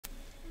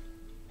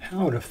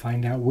How to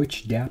find out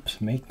which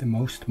dApps make the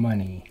most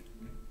money.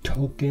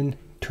 Token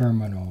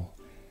Terminal.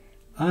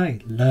 I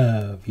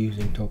love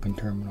using Token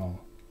Terminal.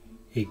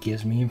 It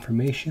gives me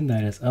information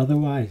that is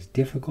otherwise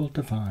difficult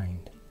to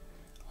find.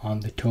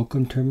 On the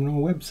Token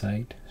Terminal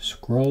website,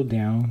 scroll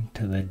down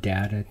to the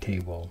data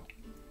table.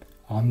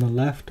 On the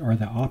left are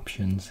the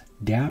options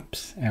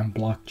dApps and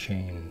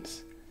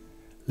blockchains.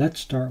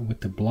 Let's start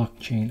with the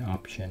blockchain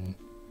option.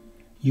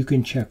 You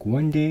can check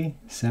 1 day,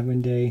 7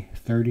 day,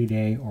 30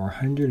 day, or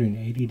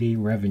 180 day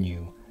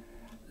revenue.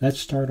 Let's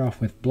start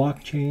off with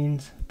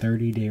blockchain's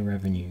 30-day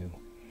revenue.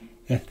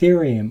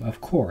 Ethereum,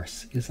 of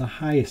course, is the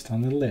highest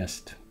on the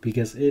list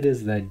because it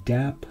is the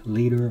dApp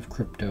leader of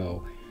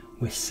crypto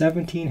with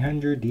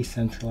 1,700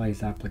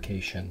 decentralized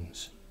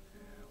applications.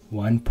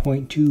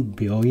 $1.2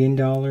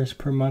 billion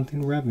per month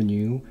in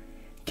revenue.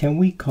 Can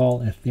we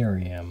call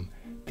Ethereum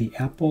the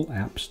Apple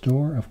App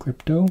Store of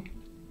crypto?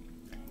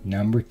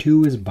 Number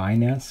 2 is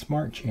Binance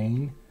Smart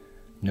Chain.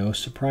 No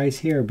surprise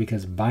here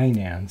because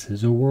Binance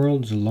is the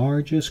world's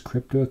largest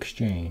crypto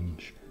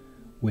exchange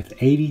with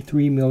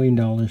 $83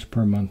 million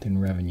per month in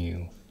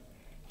revenue.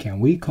 Can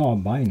we call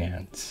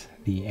Binance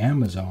the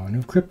Amazon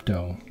of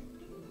crypto?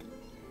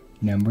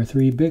 Number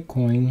 3,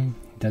 Bitcoin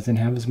doesn't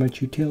have as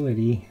much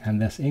utility and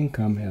thus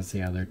income as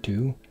the other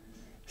two.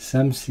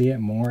 Some see it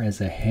more as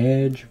a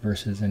hedge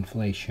versus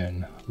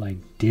inflation, like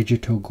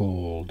digital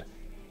gold,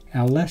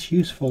 and less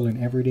useful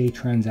in everyday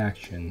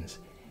transactions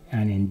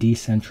and in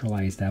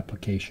decentralized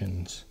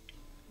applications.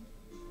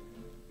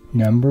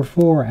 Number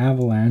 4,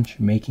 Avalanche,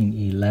 making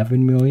 $11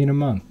 million a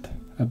month.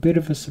 A bit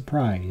of a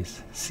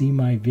surprise. See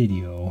my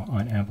video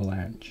on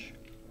Avalanche.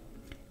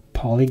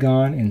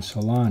 Polygon and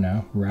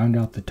Solana round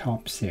out the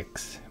top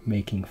 6,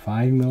 making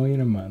 $5 million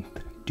a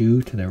month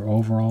due to their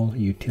overall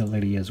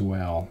utility as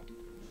well.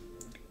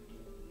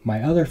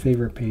 My other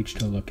favorite page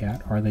to look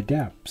at are the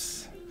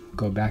dApps.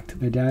 Go back to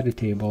the data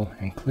table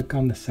and click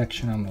on the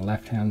section on the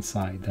left hand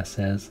side that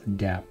says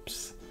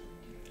dApps.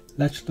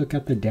 Let's look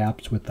at the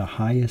dApps with the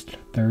highest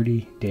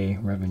 30-day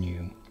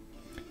revenue.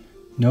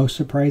 No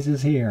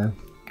surprises here,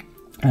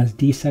 as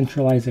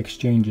decentralized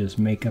exchanges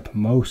make up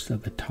most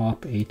of the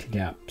top 8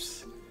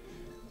 dApps.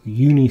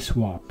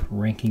 Uniswap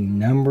ranking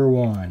number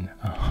 1,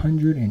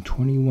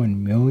 $121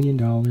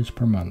 million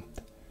per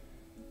month.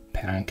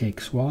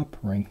 PancakeSwap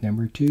ranked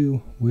number 2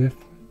 with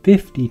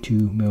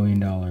 $52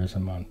 million a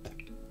month.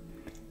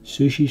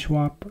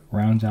 SushiSwap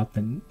rounds out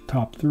the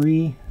top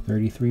 3,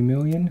 $33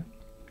 million.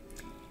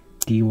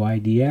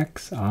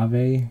 DYDX,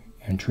 Aave,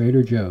 and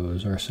Trader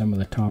Joe's are some of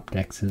the top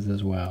DEXs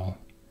as well.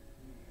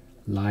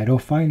 Lido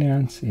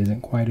Finance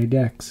isn't quite a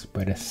DEX,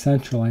 but a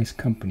centralized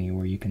company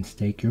where you can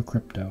stake your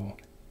crypto.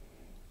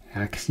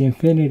 Axie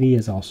Infinity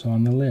is also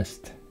on the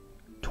list,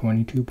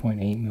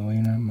 $22.8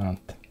 million a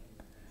month.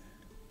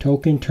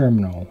 Token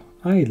Terminal.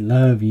 I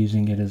love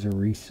using it as a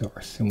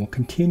resource and will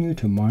continue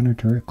to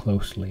monitor it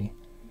closely.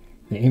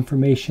 The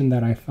information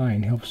that I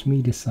find helps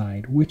me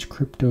decide which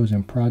cryptos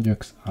and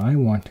projects I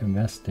want to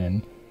invest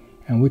in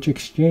and which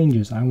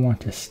exchanges I want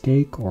to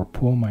stake or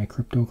pull my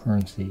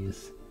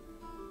cryptocurrencies.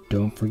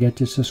 Don't forget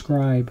to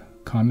subscribe,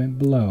 comment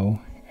below,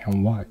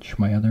 and watch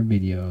my other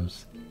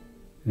videos.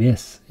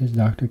 This is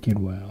Dr.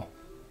 Kidwell.